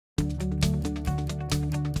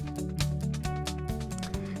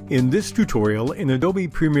In this tutorial in Adobe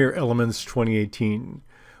Premiere Elements 2018,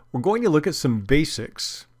 we're going to look at some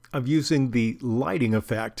basics of using the lighting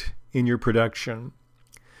effect in your production.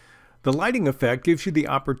 The lighting effect gives you the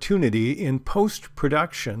opportunity in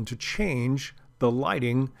post-production to change the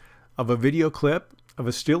lighting of a video clip, of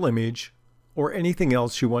a still image, or anything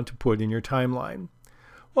else you want to put in your timeline.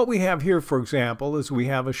 What we have here, for example, is we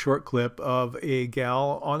have a short clip of a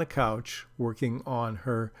gal on a couch working on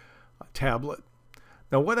her tablet.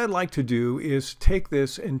 Now what I'd like to do is take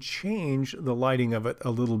this and change the lighting of it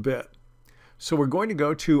a little bit. So we're going to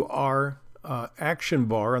go to our action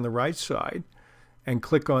bar on the right side and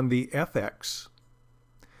click on the FX.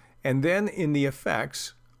 And then in the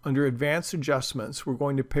effects, under Advanced Adjustments, we're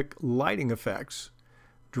going to pick Lighting Effects,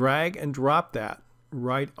 drag and drop that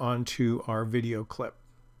right onto our video clip.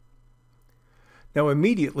 Now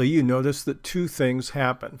immediately you notice that two things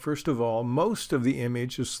happen. First of all, most of the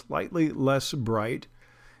image is slightly less bright,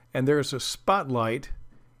 and there's a spotlight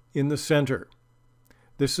in the center.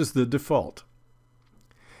 This is the default.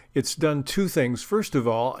 It's done two things. First of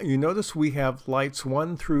all, you notice we have lights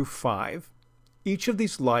 1 through 5. Each of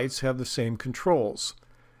these lights have the same controls,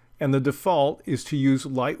 and the default is to use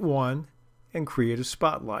light 1 and create a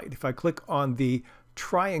spotlight. If I click on the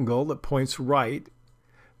triangle that points right,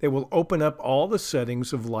 they will open up all the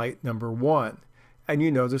settings of light number 1, and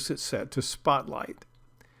you notice it's set to spotlight.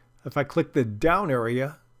 If I click the down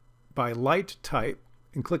area by light type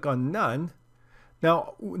and click on none,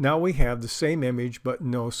 now we have the same image but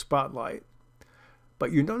no spotlight.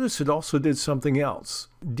 But you notice it also did something else,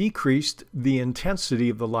 decreased the intensity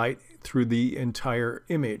of the light through the entire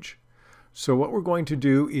image. So what we're going to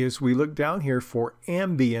do is we look down here for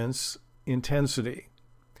ambience intensity.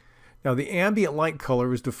 Now the ambient light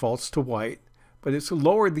color is defaults to white, but it's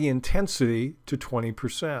lowered the intensity to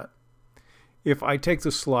 20%. If I take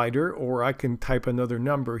the slider, or I can type another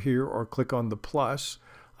number here or click on the plus,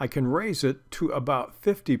 I can raise it to about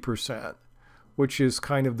 50%, which is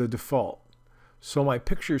kind of the default. So my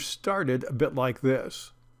picture started a bit like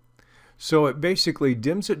this. So it basically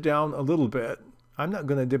dims it down a little bit. I'm not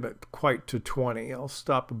going to dim it quite to 20. I'll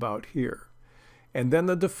stop about here. And then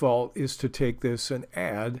the default is to take this and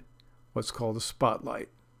add what's called a spotlight.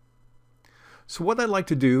 So what I'd like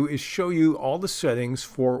to do is show you all the settings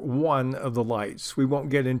for one of the lights. We won't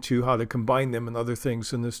get into how to combine them and other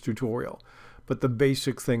things in this tutorial, but the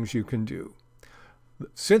basic things you can do.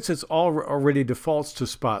 Since it's already defaults to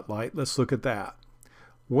spotlight, let's look at that.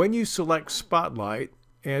 When you select spotlight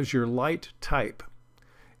as your light type,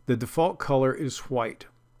 the default color is white.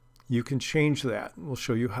 You can change that. We'll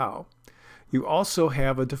show you how. You also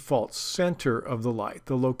have a default center of the light,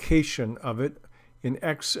 the location of it in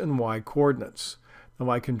X and Y coordinates.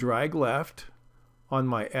 Now I can drag left on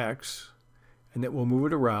my X and it will move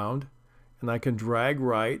it around, and I can drag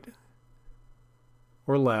right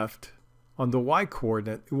or left on the Y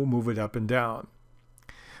coordinate, it will move it up and down.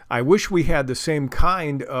 I wish we had the same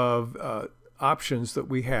kind of options that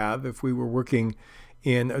we have if we were working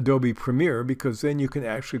in Adobe Premiere, because then you can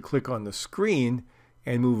actually click on the screen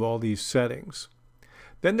and move all these settings.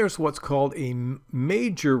 Then there's what's called a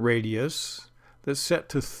major radius that's set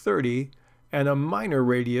to 30 and a minor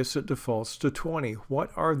radius that defaults to 20. What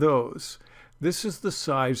are those? This is the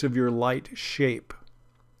size of your light shape.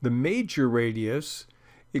 The major radius,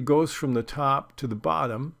 it goes from the top to the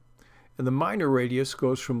bottom, and the minor radius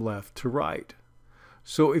goes from left to right.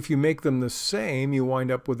 So if you make them the same, you wind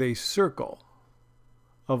up with a circle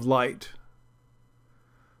of light.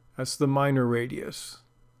 That's the minor radius.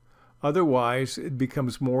 Otherwise, it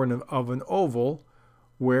becomes more of an oval,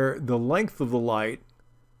 where the length of the light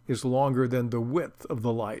is longer than the width of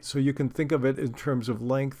the light. So you can think of it in terms of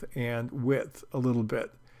length and width a little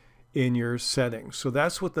bit in your settings. So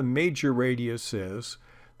that's what the major radius is,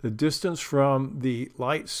 the distance from the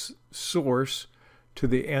light source to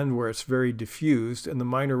the end where it's very diffused, and the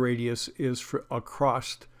minor radius is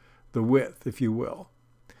across the width, if you will.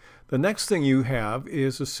 The next thing you have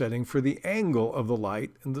is a setting for the angle of the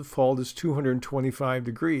light, and the default is 225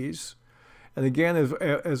 degrees. And again,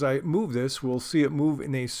 as I move this, we'll see it move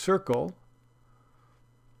in a circle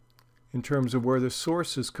in terms of where the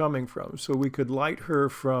source is coming from. So we could light her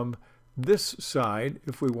from this side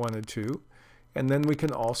if we wanted to, and then we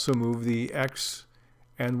can also move the X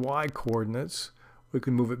and Y coordinates. We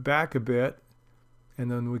can move it back a bit,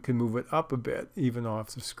 and then we can move it up a bit, even off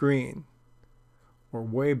the screen, or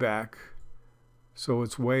way back, so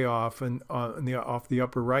it's way off and off the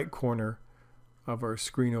upper right corner of our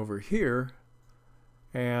screen over here.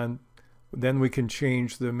 And then we can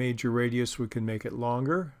change the major radius. We can make it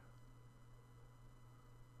longer,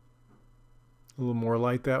 a little more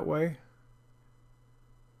light that way.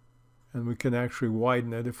 And we can actually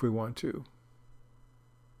widen it if we want to.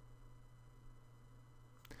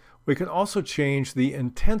 We can also change the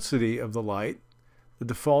intensity of the light. The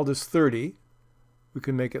default is 30. We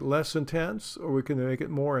can make it less intense, or we can make it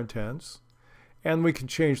more intense. And we can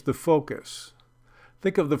change the focus.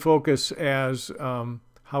 Think of the focus as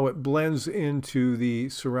how it blends into the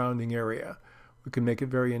surrounding area. We can make it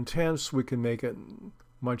very intense. We can make it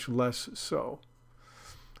much less so.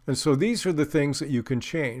 And so these are the things that you can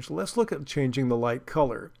change. Let's look at changing the light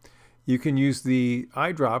color. You can use the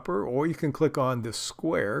eyedropper, or you can click on the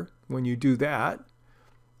square. When you do that,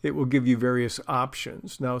 it will give you various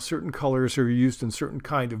options. Now, certain colors are used in certain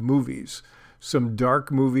kind of movies. Some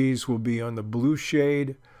dark movies will be on the blue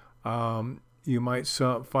shade. You might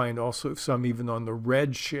find also some even on the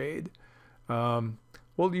red shade.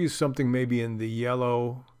 We'll use something maybe in the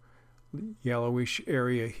yellowish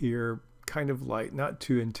area here, kind of light, not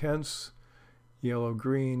too intense. Yellow,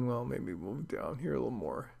 green, well, maybe move down here a little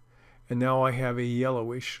more. And now I have a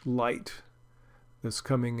yellowish light that's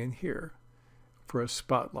coming in here for a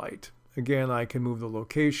spotlight. Again, I can move the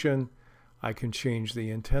location, I can change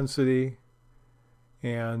the intensity,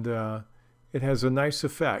 and it has a nice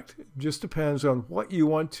effect. It just depends on what you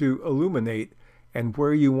want to illuminate and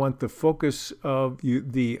where you want the focus of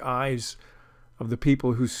the eyes of the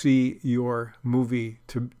people who see your movie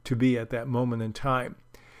to be at that moment in time.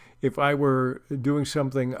 If I were doing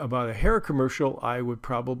something about a hair commercial, I would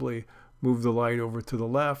probably move the light over to the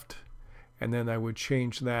left, and then I would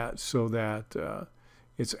change that so that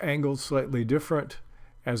it's angled slightly different,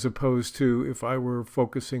 as opposed to if I were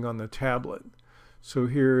focusing on the tablet. So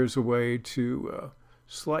here's a way to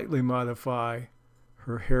slightly modify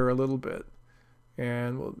her hair a little bit.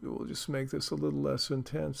 And we'll just make this a little less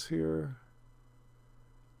intense here.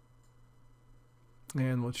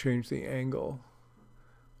 And we'll change the angle.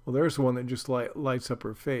 Well, there's one that just lights up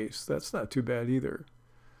her face. That's not too bad either.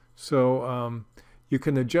 So you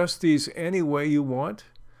can adjust these any way you want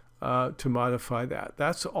to modify that.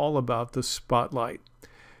 That's all about the spotlight.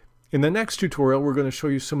 In the next tutorial, we're going to show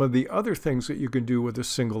you some of the other things that you can do with a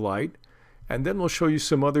single light, and then we'll show you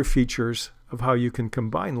some other features of how you can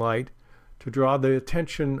combine light to draw the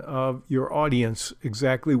attention of your audience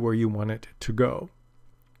exactly where you want it to go.